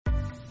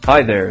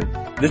Hi there,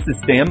 this is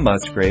Sam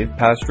Musgrave,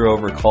 pastor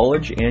over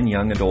college and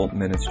young adult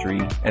ministry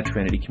at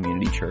Trinity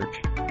Community Church.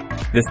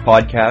 This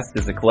podcast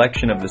is a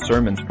collection of the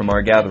sermons from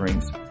our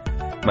gatherings.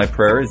 My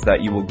prayer is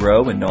that you will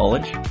grow in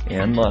knowledge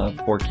and love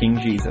for King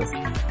Jesus,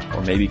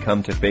 or maybe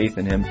come to faith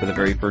in Him for the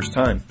very first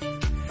time.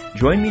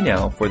 Join me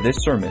now for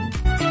this sermon.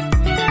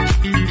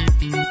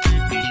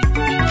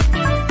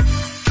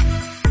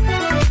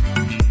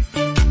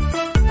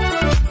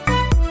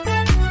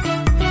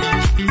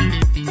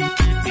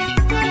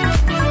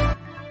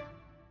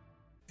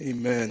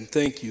 Amen.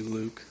 Thank you,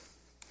 Luke.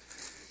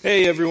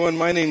 Hey everyone,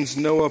 my name's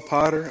Noah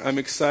Potter. I'm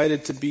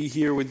excited to be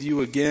here with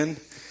you again.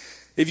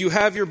 If you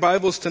have your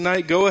Bibles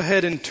tonight, go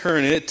ahead and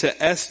turn it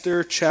to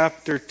Esther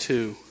chapter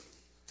 2.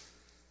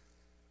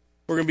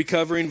 We're going to be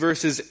covering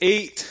verses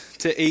 8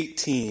 to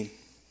 18.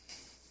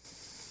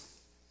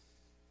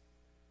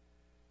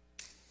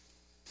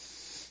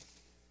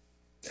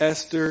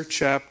 Esther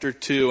chapter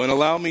 2. And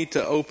allow me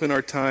to open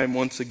our time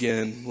once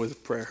again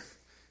with prayer,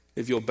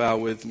 if you'll bow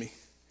with me.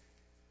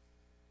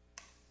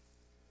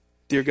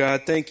 Dear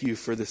God, thank you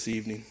for this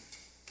evening.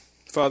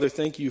 Father,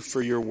 thank you for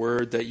your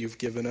word that you've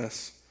given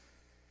us.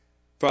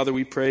 Father,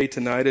 we pray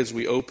tonight as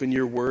we open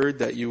your word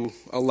that you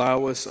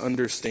allow us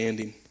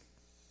understanding,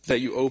 that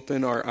you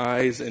open our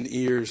eyes and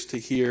ears to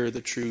hear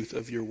the truth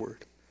of your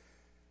word.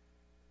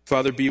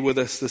 Father, be with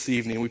us this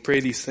evening. We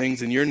pray these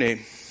things in your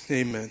name.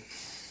 Amen.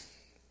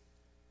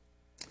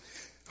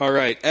 All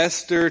right,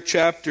 Esther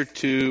chapter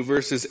 2,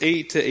 verses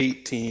 8 to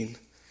 18.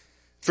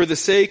 For the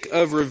sake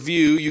of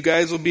review, you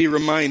guys will be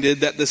reminded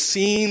that the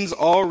scene's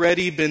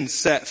already been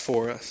set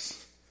for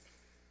us.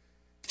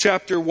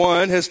 Chapter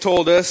 1 has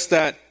told us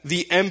that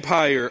the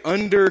empire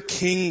under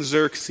King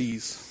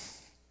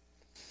Xerxes,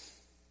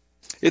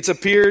 it's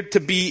appeared to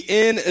be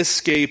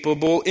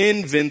inescapable,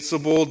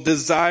 invincible,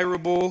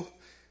 desirable,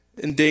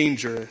 and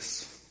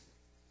dangerous.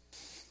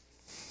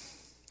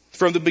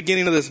 From the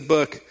beginning of this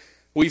book,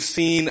 we've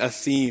seen a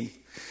theme.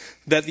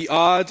 That the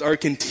odds are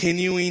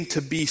continuing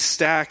to be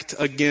stacked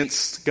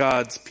against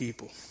God's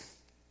people.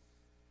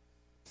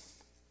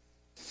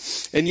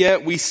 And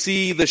yet we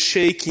see the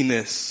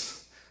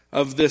shakiness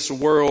of this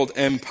world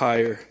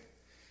empire.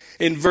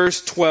 In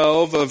verse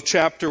 12 of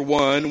chapter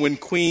 1, when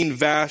Queen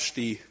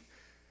Vashti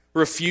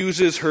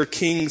refuses her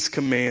king's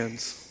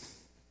commands.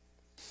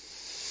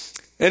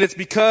 And it's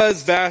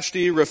because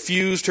Vashti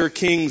refused her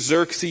king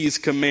Xerxes'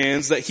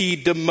 commands that he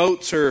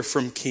demotes her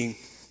from king.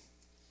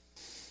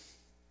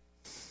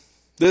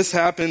 This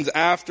happens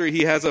after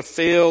he has a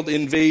failed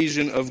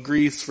invasion of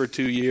Greece for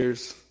 2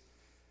 years.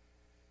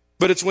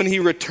 But it's when he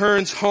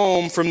returns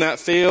home from that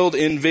failed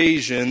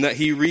invasion that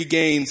he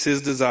regains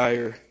his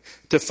desire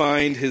to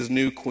find his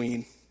new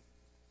queen.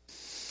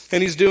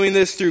 And he's doing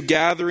this through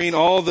gathering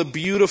all the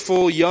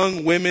beautiful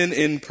young women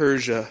in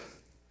Persia,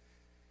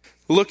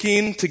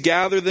 looking to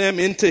gather them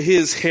into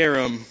his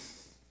harem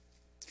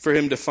for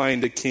him to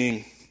find a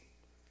king.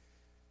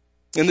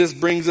 And this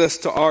brings us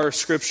to our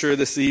scripture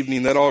this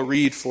evening that I'll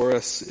read for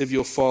us if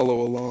you'll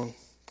follow along.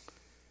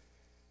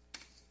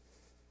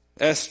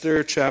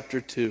 Esther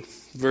chapter 2,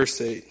 verse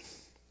 8.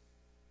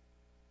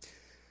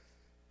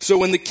 So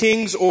when the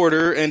king's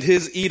order and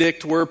his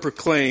edict were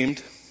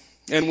proclaimed,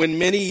 and when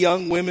many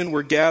young women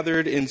were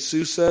gathered in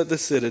Susa the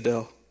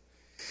citadel,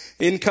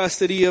 in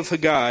custody of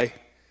Haggai,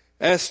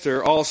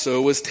 Esther also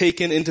was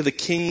taken into the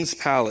king's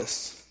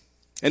palace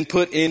and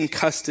put in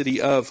custody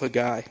of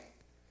Haggai,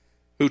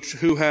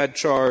 who had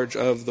charge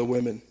of the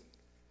women.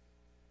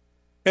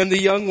 And the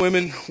young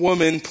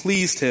woman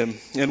pleased him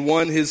and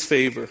won his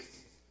favor.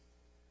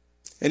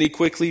 And he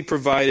quickly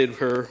provided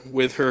her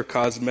with her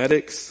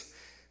cosmetics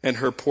and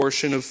her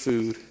portion of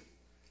food,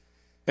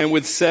 and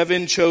with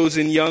 7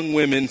 chosen young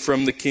women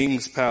from the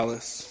king's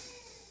palace,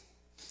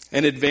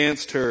 and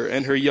advanced her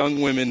and her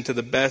young women to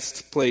the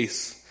best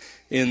place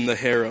in the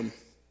harem.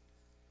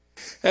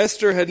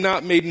 Esther had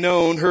not made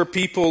known her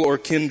people or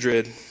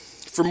kindred,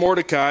 for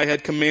Mordecai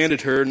had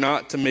commanded her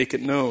not to make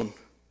it known.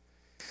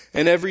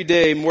 And every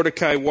day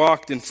Mordecai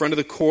walked in front of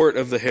the court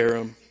of the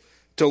harem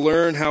to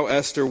learn how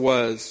Esther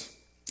was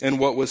and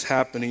what was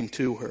happening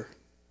to her.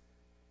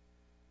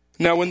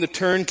 Now when the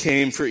turn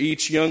came for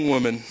each young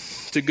woman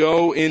to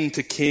go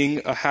into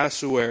King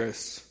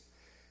Ahasuerus,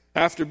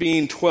 after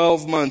being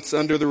 12 months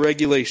under the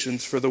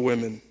regulations for the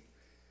women,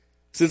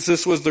 since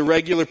this was the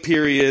regular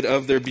period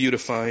of their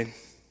beautifying,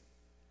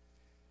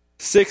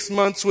 6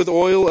 months with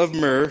oil of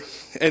myrrh,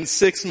 and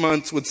 6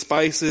 months with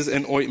spices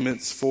and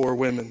ointments for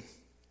women.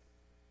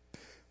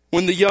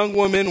 When the young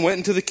woman went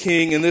into the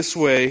king in this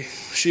way,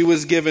 she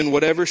was given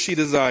whatever she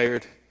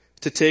desired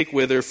to take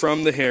with her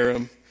from the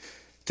harem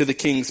to the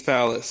king's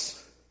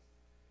palace.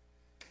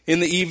 In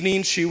the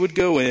evening she would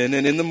go in,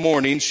 and in the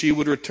morning she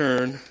would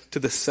return to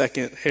the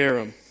second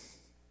harem.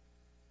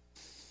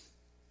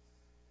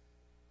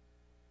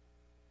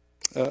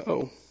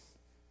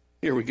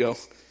 Here we go.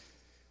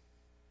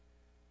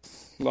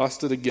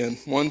 Lost it again.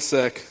 One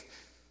sec.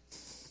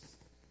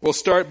 We'll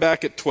start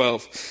back at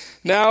 12.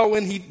 Now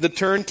when the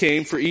turn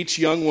came for each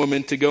young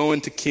woman to go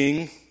into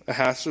King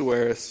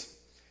Ahasuerus,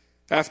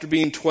 after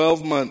being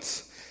 12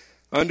 months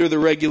under the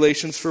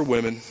regulations for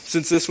women,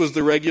 since this was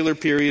the regular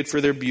period for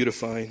their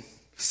beautifying,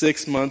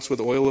 6 months with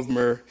oil of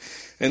myrrh,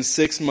 and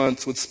 6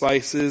 months with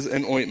spices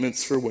and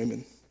ointments for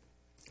women.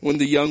 When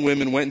the young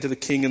women went to the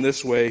king in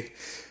this way,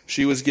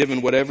 she was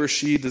given whatever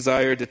she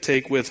desired to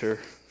take with her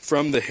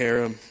from the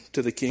harem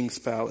to the king's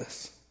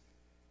palace.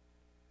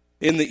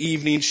 In the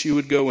evening she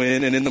would go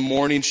in, and in the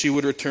morning she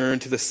would return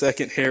to the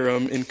second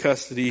harem in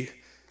custody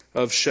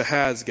of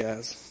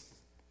Shahazgaz,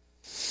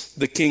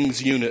 the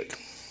king's eunuch,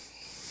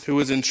 who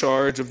was in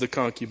charge of the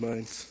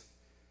concubines.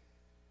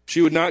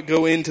 She would not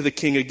go in to the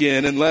king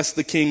again unless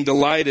the king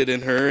delighted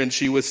in her and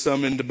she was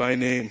summoned by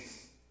name.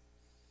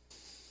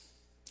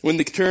 When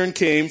the turn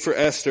came for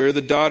Esther,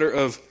 the daughter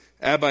of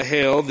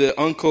Abihail, the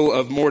uncle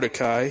of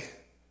Mordecai,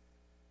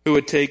 who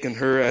had taken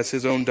her as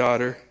his own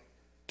daughter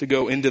to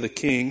go into the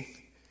king,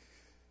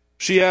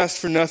 she asked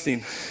for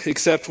nothing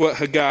except what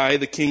Haggai,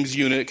 the king's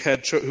eunuch,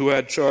 who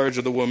had charge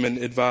of the woman,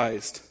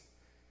 advised.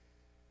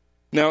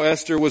 Now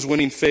Esther was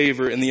winning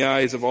favor in the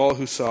eyes of all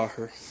who saw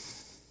her.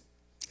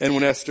 And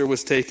when Esther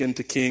was taken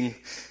to King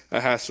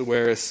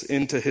Ahasuerus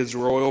into his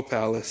royal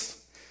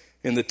palace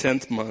in the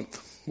 10th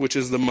month, which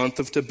is the month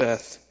of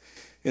Tebeth,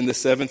 in the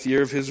 7th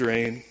year of his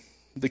reign,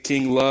 the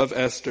king loved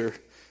Esther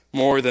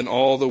more than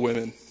all the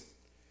women.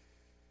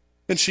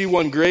 And she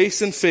won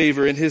grace and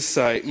favor in his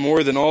sight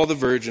more than all the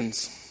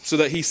virgins, so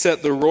that he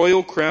set the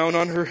royal crown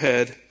on her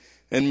head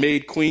and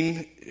made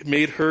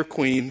her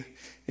queen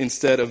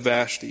instead of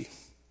Vashti.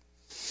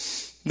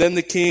 Then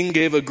the king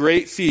gave a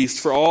great feast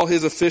for all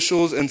his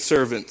officials and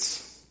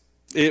servants.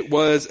 It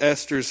was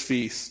Esther's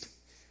feast.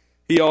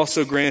 He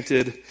also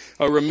granted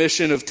a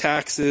remission of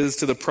taxes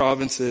to the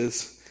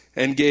provinces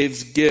and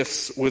gave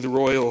gifts with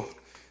royal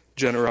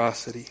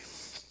generosity.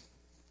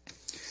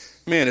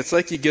 Man, it's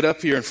like you get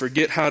up here and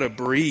forget how to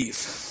breathe.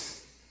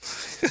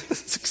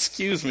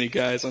 Excuse me,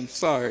 guys, I'm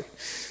sorry.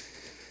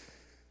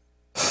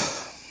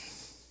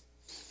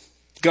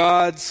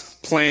 God's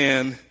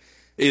plan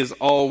is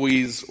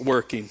always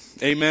working.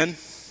 Amen?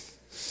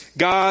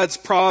 God's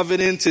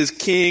providence is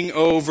king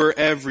over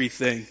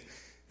everything.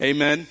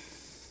 Amen?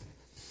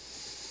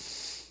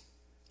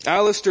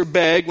 Alistair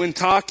Begg, when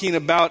talking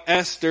about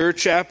Esther,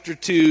 chapter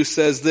 2,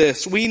 says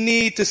this: we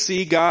need to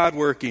see God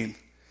working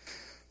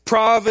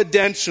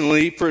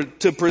providentially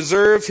to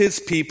preserve his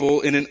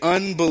people in an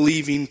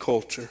unbelieving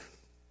culture.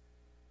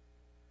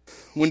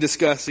 When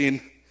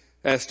discussing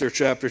Esther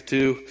chapter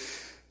 2,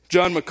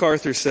 John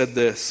MacArthur said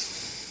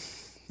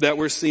this, that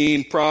we're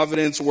seeing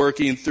providence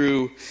working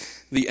through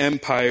the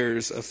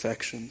empire's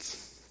affections.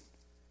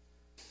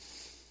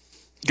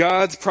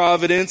 God's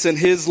providence and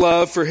his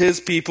love for his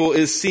people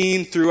is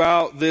seen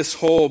throughout this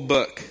whole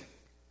book.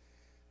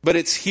 But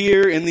it's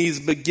here in these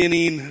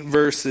beginning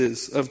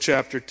verses of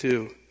chapter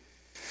 2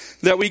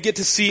 that we get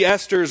to see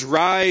Esther's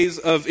rise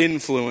of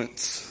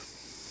influence.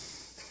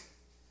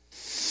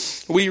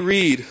 We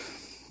read,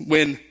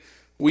 when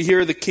we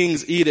hear the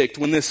king's edict,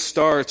 when this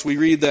starts, we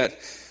read that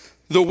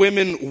the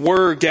women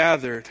were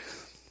gathered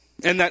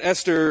and that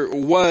Esther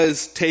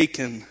was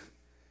taken.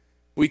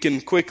 We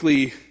can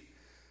quickly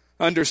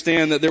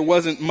understand that there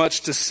wasn't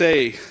much to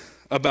say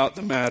about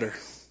the matter,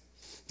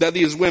 that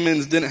these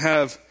women didn't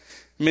have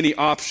many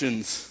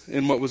options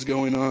in what was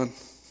going on.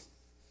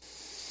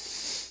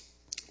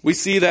 We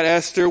see that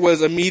Esther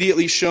was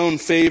immediately shown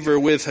favor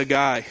with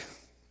Haggai,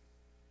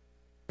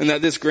 and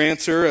that this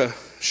grants her a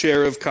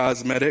share of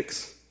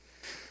cosmetics,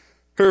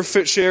 her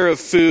share of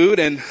food,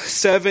 and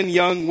 7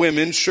 young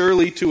women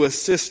surely to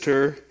assist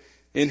her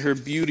in her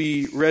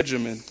beauty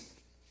regimen.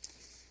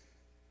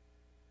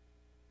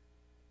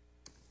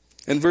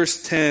 In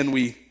verse 10,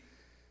 we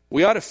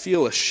ought to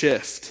feel a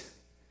shift.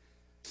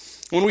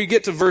 When we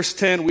get to verse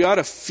 10, we ought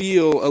to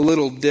feel a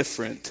little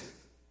different.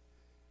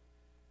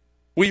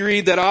 We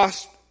read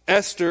that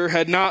Esther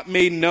had not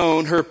made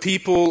known her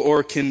people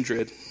or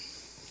kindred,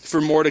 for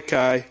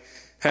Mordecai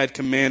had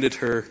commanded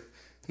her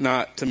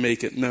not to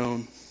make it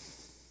known.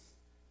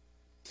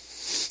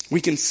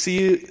 We can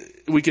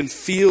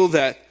feel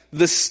that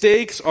the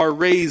stakes are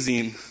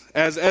raising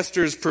as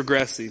Esther's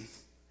progressing.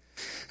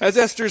 As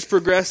Esther's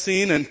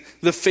progressing and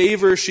the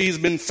favor she's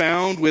been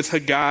found with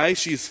Haggai,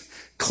 she's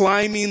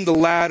climbing the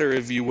ladder,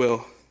 if you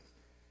will.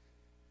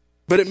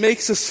 But it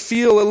makes us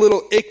feel a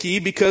little icky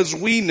because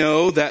we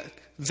know that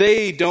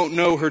they don't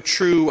know her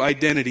true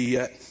identity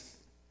yet.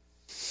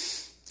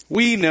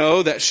 We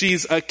know that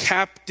she's a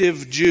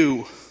captive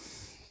Jew,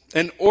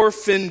 an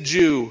orphan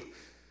Jew,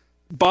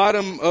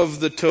 bottom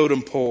of the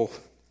totem pole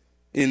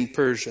in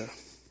Persia.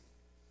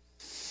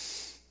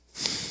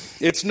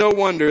 It's no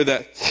wonder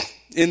that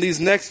in these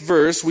next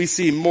verse, we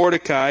see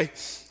Mordecai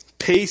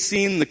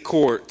pacing the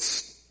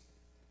courts,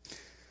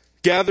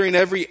 gathering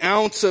every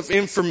ounce of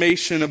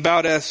information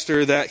about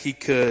Esther that he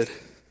could.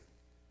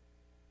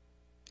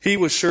 He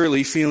was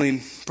surely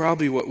feeling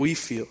probably what we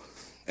feel,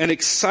 an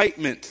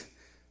excitement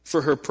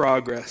for her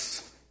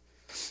progress,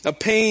 a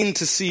pain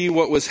to see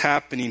what was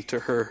happening to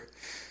her,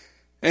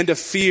 and a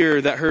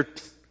fear that her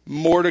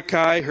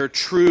Mordecai, her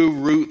true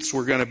roots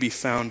were going to be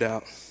found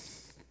out.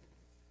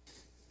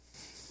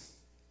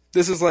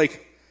 This is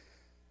like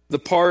the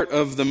part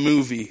of the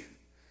movie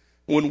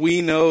when we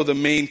know the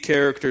main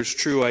character's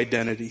true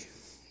identity,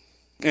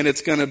 and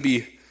it's going to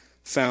be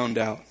found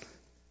out.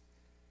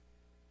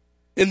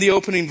 In the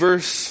opening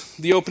verse,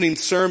 the opening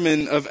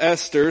sermon of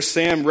Esther,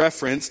 Sam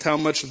referenced how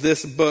much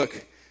this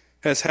book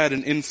has had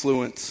an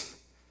influence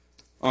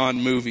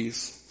on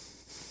movies.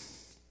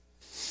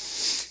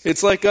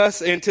 It's like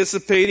us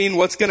anticipating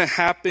what's going to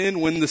happen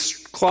when the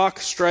clock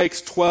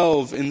strikes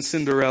 12 in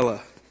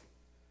Cinderella.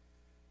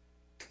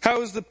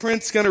 How is the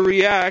prince going to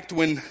react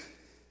when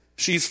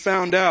she's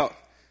found out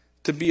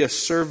to be a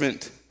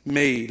servant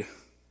maid?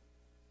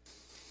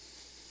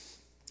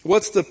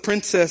 What's the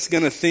princess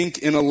going to think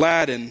in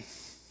Aladdin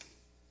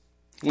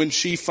when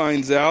she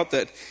finds out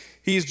that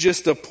he's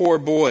just a poor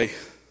boy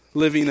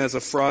living as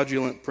a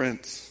fraudulent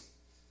prince?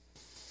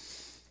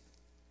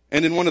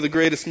 And in one of the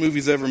greatest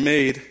movies ever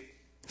made,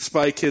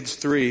 Spy Kids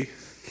 3,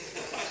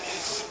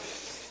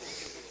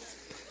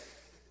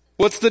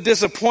 what's the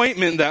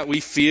disappointment that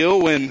we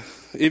feel when,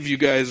 if you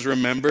guys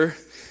remember,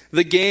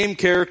 the game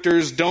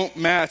characters don't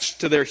match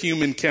to their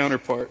human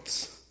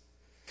counterparts?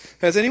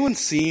 Has anyone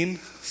seen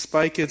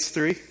Spy Kids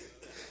 3?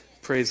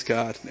 Praise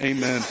God.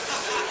 Amen.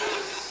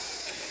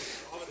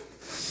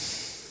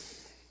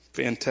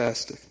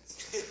 Fantastic.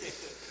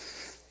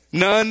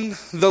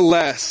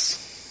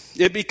 Nonetheless,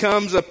 it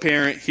becomes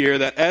apparent here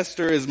that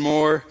Esther is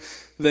more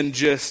than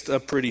just a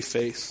pretty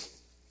face.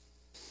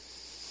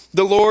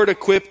 The Lord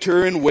equipped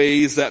her in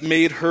ways that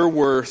made her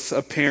worth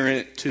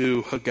apparent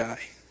to Haggai.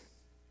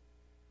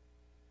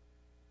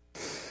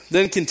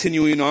 Then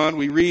continuing on,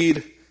 we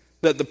read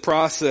that the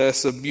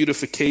process of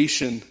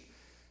beautification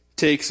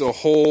takes a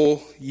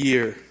whole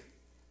year.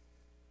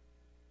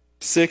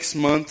 6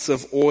 months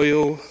of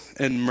oil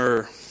and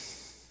myrrh.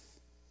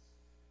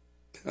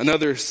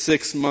 Another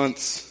 6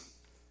 months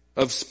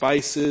of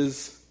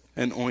spices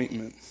and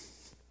ointment.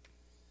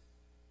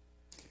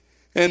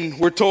 And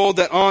we're told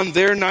that on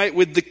their night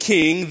with the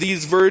king,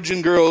 these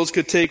virgin girls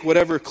could take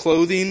whatever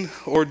clothing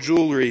or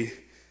jewelry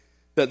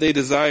that they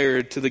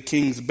desired to the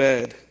king's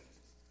bed.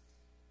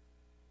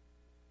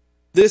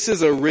 This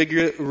is a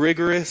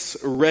rigorous,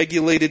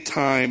 regulated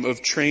time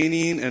of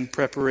training and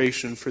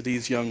preparation for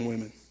these young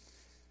women.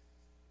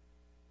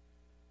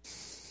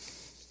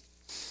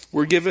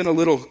 We're given a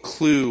little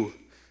clue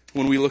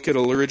when we look at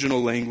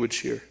original language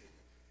here.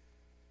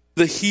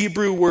 The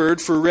Hebrew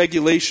word for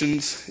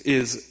regulations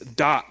is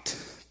dot,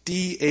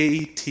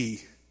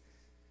 D-A-T,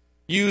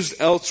 used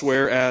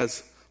elsewhere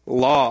as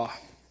law.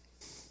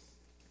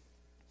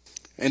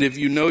 And if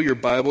you know your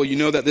Bible, you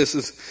know that this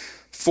is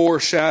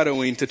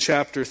foreshadowing to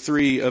chapter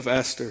 3 of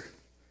Esther,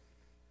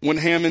 when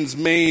Haman's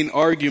main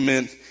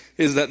argument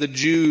is that the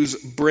Jews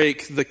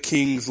break the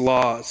king's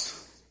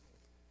laws.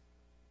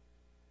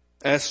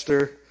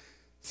 Esther,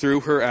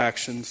 through her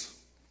actions,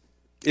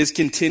 is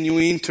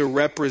continuing to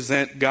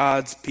represent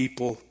God's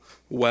people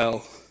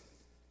well,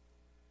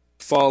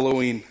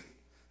 following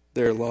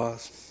their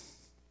laws.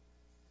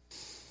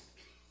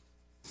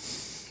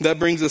 That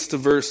brings us to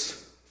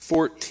verse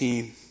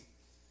 14.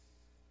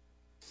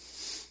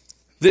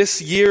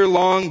 This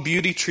year-long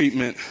beauty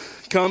treatment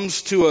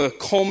comes to a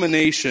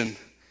culmination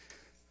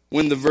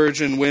when the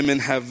virgin women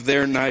have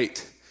their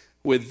night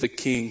with the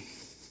king.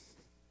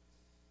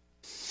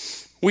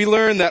 We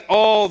learn that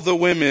all the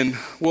women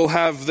will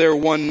have their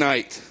one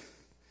night,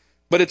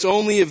 but it's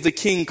only if the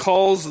king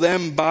calls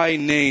them by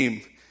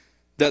name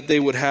that they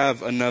would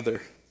have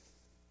another.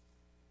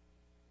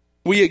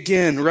 We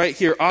again, right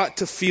here, ought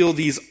to feel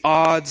these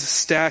odds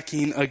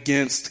stacking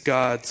against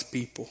God's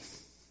people.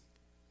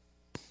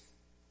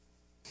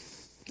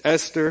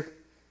 Esther,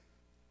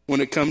 when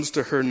it comes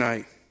to her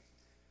night,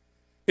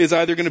 is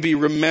either going to be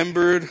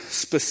remembered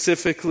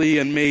specifically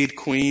and made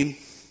queen,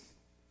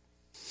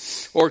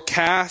 or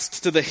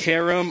cast to the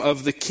harem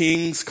of the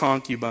king's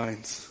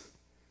concubines,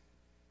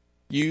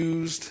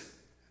 used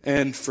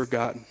and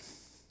forgotten.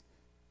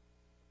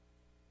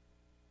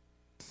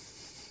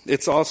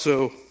 It's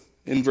also,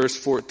 in verse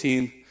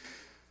 14,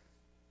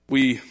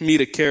 we meet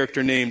a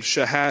character named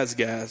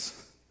Shahazgaz,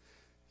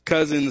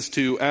 cousins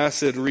to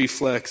acid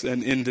reflux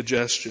and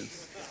indigestion.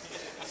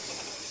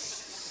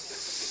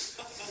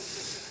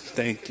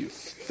 Thank you.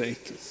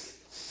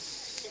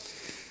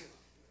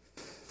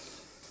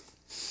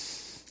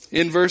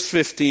 In verse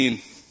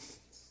 15,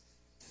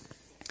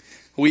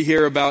 we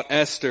hear about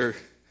Esther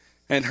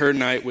and her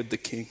night with the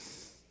king.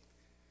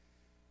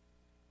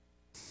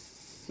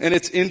 And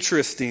it's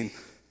interesting.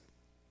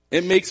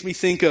 It makes me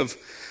think of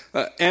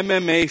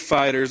MMA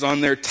fighters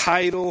on their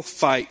title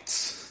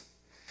fights.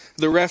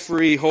 The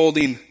referee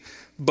holding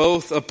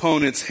both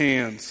opponents'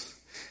 hands.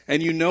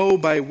 And you know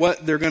by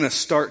what they're going to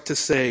start to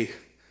say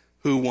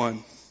who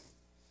won.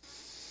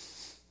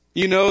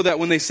 You know that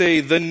when they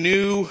say the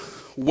new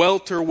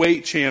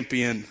welterweight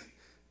champion,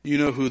 you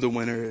know who the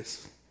winner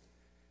is.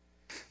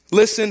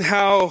 Listen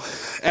how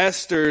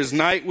Esther's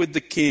night with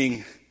the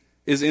king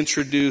is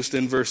introduced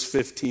in verse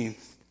 15.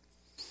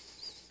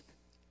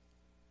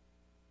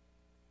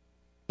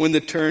 When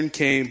the turn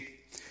came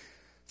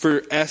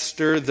for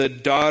Esther, the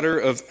daughter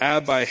of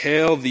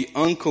Abihail, the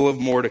uncle of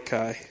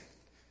Mordecai,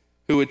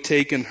 who had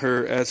taken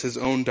her as his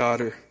own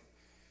daughter,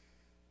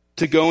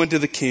 to go into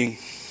the king.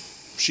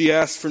 She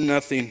asked for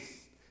nothing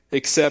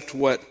except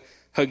what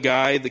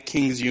Haggai, the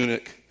king's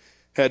eunuch,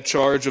 had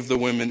charge of the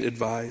women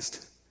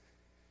advised.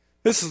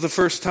 This is the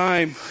first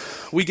time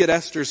we get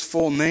Esther's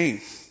full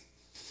name.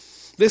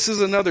 This is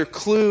another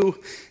clue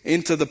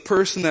into the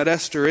person that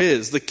Esther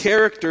is, the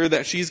character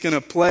that she's going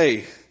to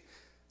play,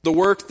 the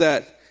work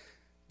that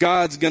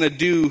God's going to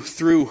do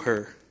through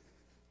her.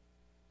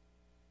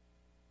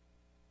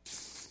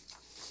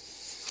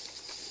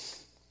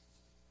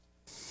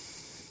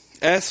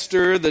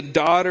 Esther, the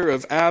daughter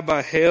of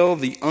Abihail,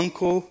 the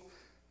uncle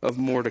of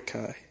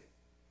Mordecai.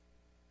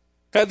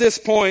 At this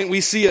point,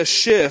 we see a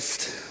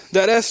shift,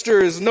 that Esther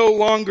is no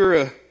longer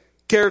a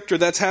character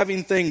that's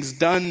having things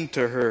done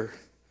to her,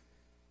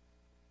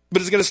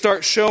 but is going to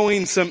start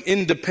showing some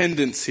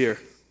independence here.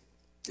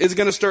 Is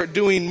going to start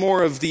doing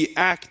more of the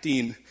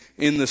acting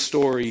in the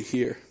story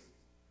here.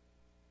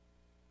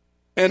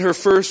 And her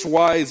first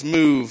wise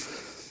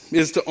move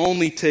is to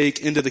only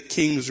take into the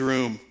king's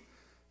room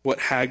what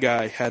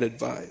Haggai had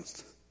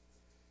advised.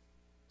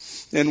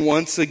 And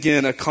once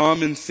again, a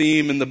common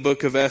theme in the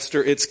book of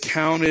Esther, it's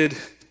counted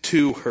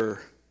to her.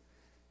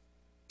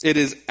 It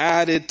is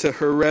added to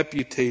her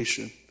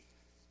reputation.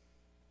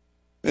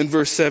 In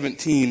verse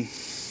 17,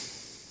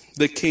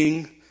 the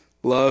king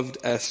loved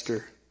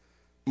Esther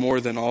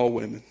more than all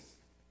women.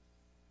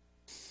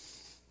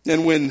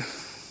 Verse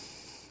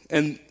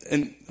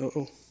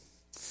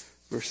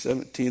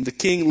 17, the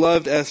king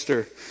loved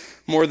Esther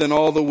more than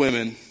all the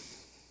women,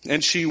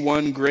 and she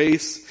won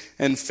grace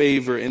and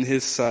favor in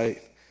his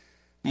sight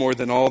more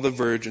than all the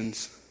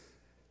virgins,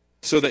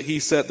 so that he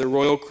set the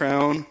royal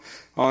crown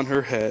on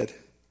her head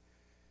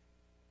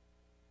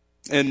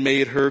and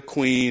made her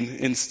queen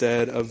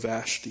instead of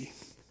Vashti.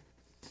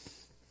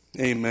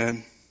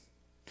 Amen.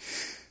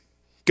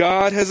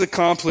 God has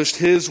accomplished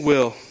his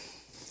will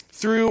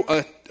through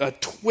a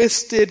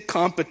twisted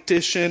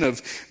competition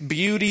of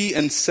beauty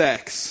and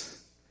sex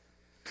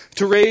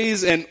to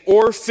raise an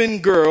orphan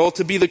girl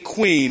to be the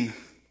queen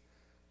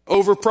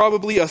over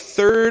probably a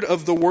third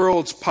of the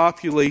world's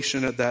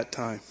population at that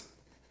time.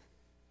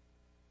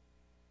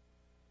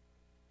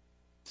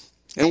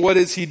 And what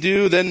does he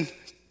do? Then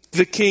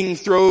the king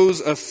throws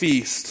a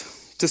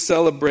feast to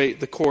celebrate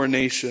the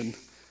coronation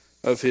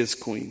of his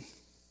queen.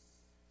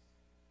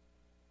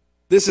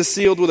 This is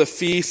sealed with a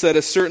feast that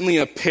is certainly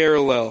a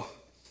parallel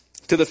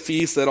to the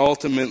feast that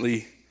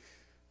ultimately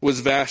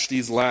was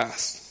Vashti's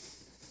last.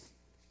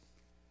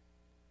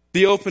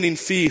 The opening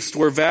feast,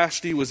 where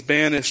Vashti was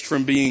banished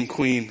from being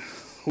queen,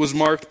 was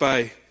marked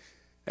by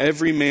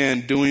every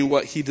man doing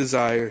what he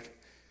desired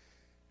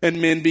and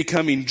men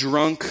becoming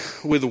drunk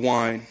with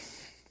wine.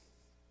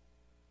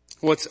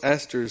 What's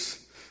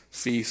Esther's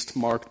feast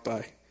marked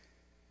by?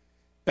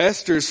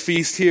 Esther's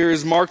feast here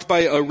is marked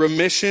by a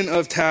remission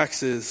of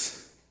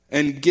taxes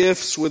and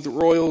gifts with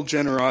royal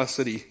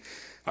generosity.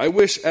 I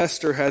wish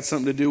Esther had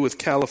something to do with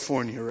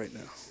California right now.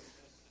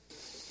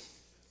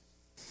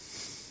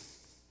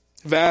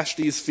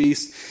 Vashti's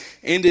feast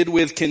ended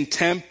with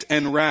contempt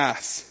and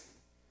wrath,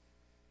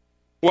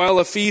 while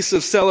a feast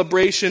of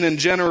celebration and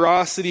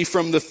generosity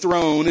from the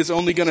throne is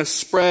only going to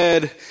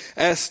spread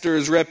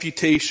Esther's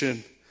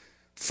reputation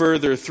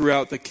further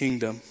throughout the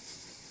kingdom.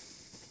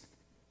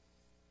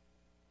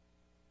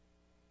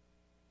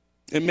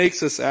 It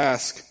makes us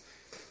ask,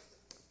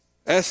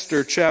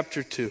 Esther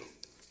chapter 2,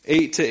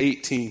 8 to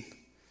 18,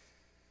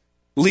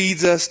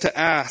 leads us to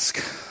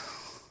ask,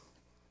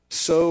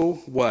 so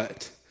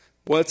what?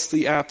 What's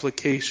the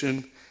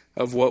application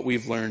of what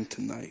we've learned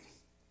tonight?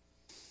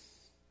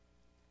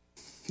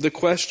 The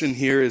question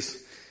here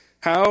is,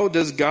 how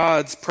does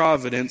God's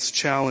providence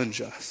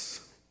challenge us?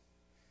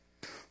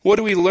 What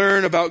do we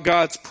learn about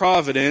God's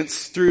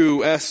providence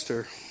through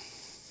Esther?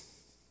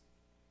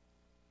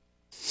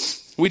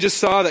 We just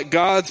saw that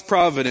God's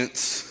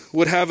providence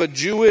would have a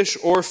Jewish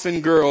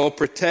orphan girl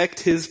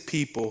protect his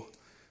people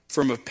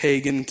from a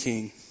pagan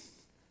king.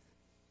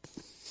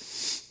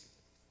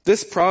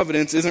 This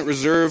providence isn't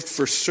reserved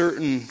for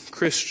certain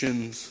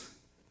Christians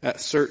at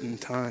certain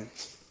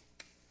times.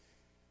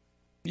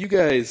 You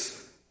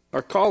guys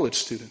are college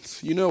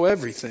students. You know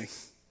everything.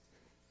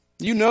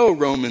 You know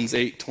Romans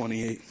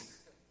 8:28.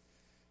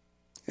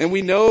 And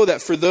we know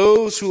that for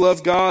those who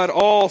love God,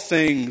 all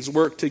things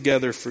work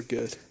together for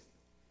good.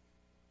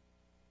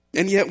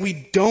 And yet we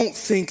don't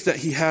think that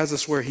he has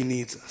us where he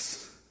needs us.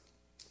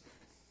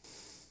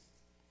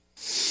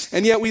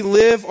 And yet we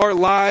live our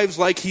lives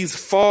like he's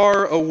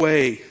far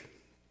away.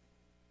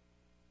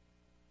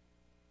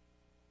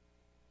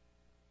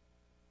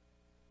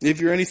 If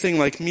you're anything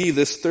like me,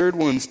 this third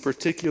one's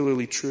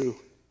particularly true.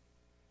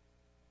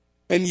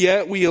 And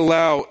yet we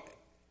allow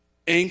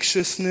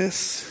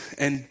anxiousness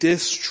and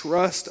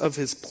distrust of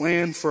his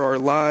plan for our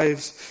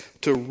lives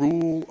to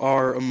rule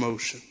our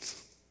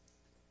emotions.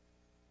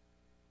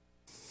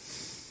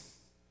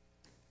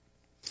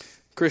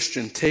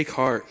 Christian, take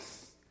heart.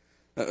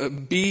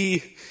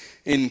 Be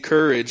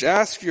encouraged.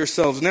 Ask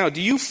yourselves now, do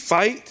you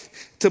fight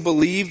to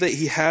believe that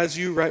he has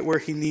you right where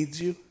he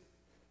needs you?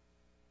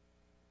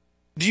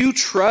 Do you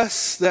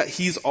trust that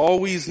he's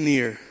always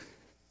near?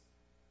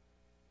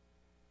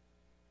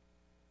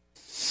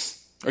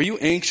 Are you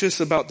anxious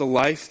about the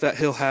life that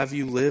he'll have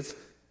you live?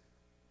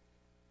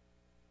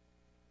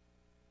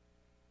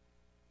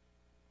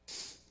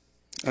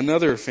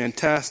 Another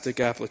fantastic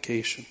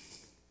application.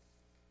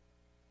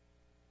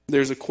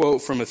 There's a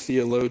quote from a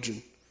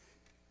theologian.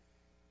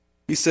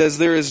 He says,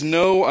 "There is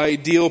no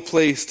ideal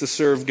place to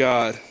serve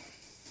God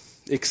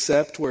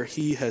except where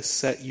he has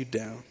set you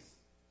down."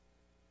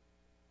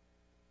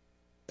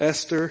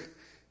 Esther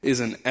is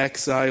an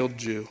exiled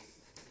Jew.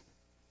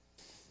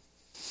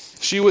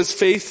 She was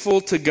faithful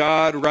to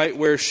God right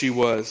where she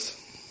was.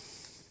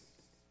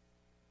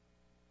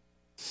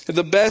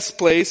 The best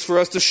place for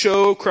us to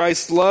show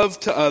Christ's love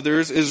to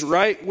others is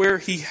right where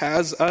he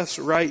has us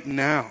right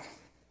now.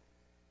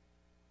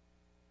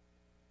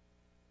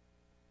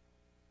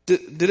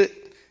 Did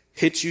it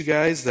hit you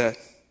guys that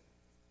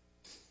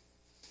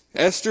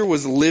Esther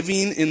was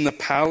living in the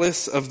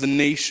palace of the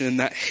nation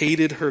that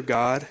hated her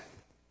God,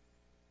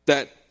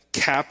 that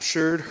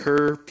captured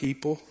her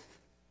people?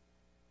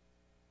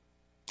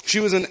 She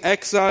was an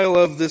exile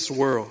of this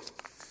world,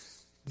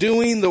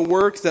 doing the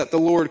work that the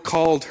Lord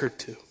called her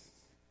to.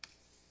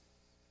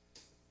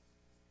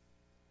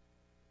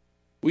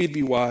 We'd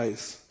be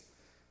wise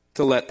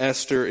to let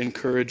Esther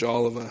encourage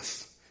all of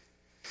us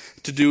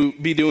to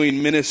be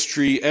doing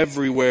ministry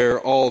everywhere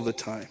all the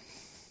time.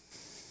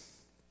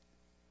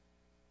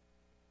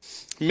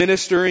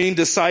 Ministering,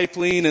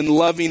 discipling, and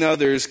loving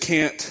others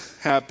can't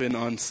happen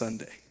on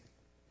Sunday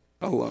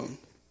alone.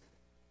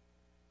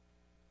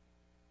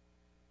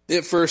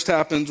 It first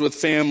happens with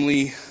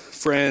family,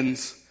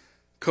 friends,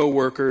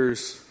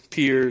 co-workers,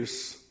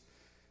 peers,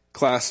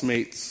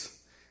 classmates,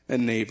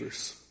 and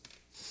neighbors.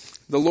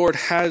 The Lord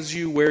has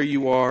you where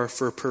you are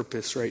for a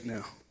purpose right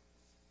now.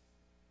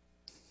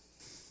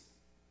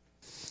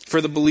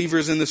 For the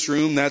believers in this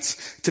room, that's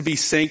to be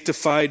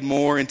sanctified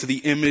more into the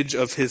image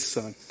of his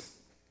Son.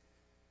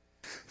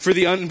 For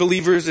the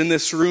unbelievers in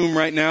this room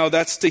right now,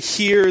 that's to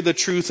hear the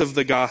truth of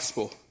the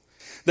gospel,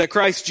 that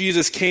Christ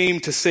Jesus came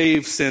to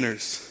save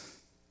sinners.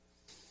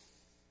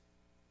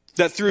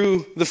 That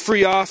through the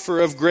free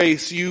offer of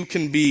grace, you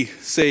can be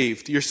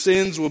saved. Your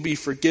sins will be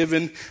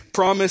forgiven,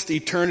 promised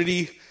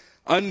eternity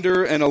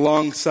under and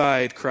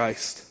alongside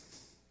Christ.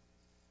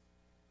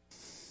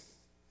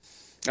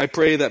 I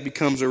pray that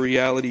becomes a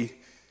reality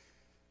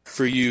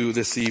for you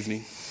this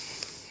evening.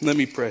 Let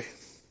me pray.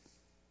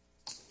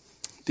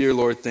 Dear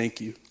Lord, thank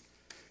you.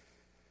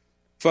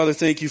 Father,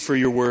 thank you for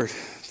your word.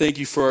 Thank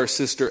you for our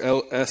sister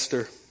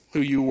Esther, who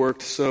you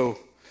worked so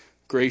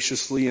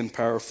graciously and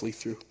powerfully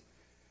through.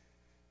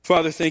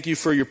 Father, thank you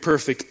for your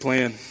perfect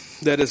plan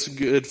that is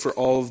good for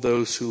all of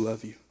those who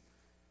love you.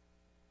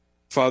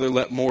 Father,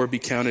 let more be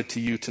counted to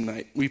you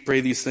tonight. We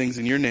pray these things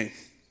in your name.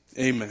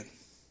 Amen.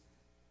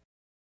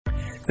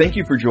 Thank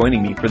you for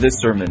joining me for this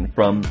sermon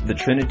from the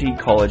Trinity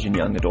College and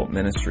Young Adult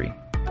Ministry.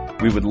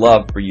 We would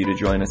love for you to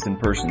join us in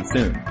person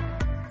soon.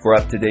 For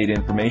up-to-date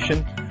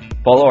information,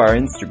 follow our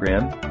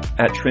Instagram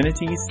at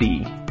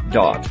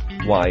trinityc.ya.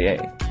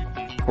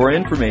 For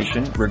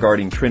information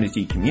regarding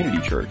Trinity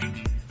Community Church,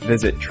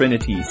 visit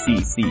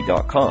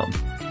trinitycc.com.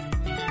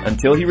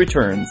 Until he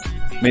returns,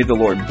 may the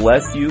Lord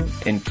bless you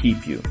and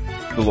keep you.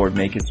 The Lord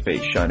make his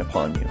face shine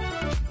upon you.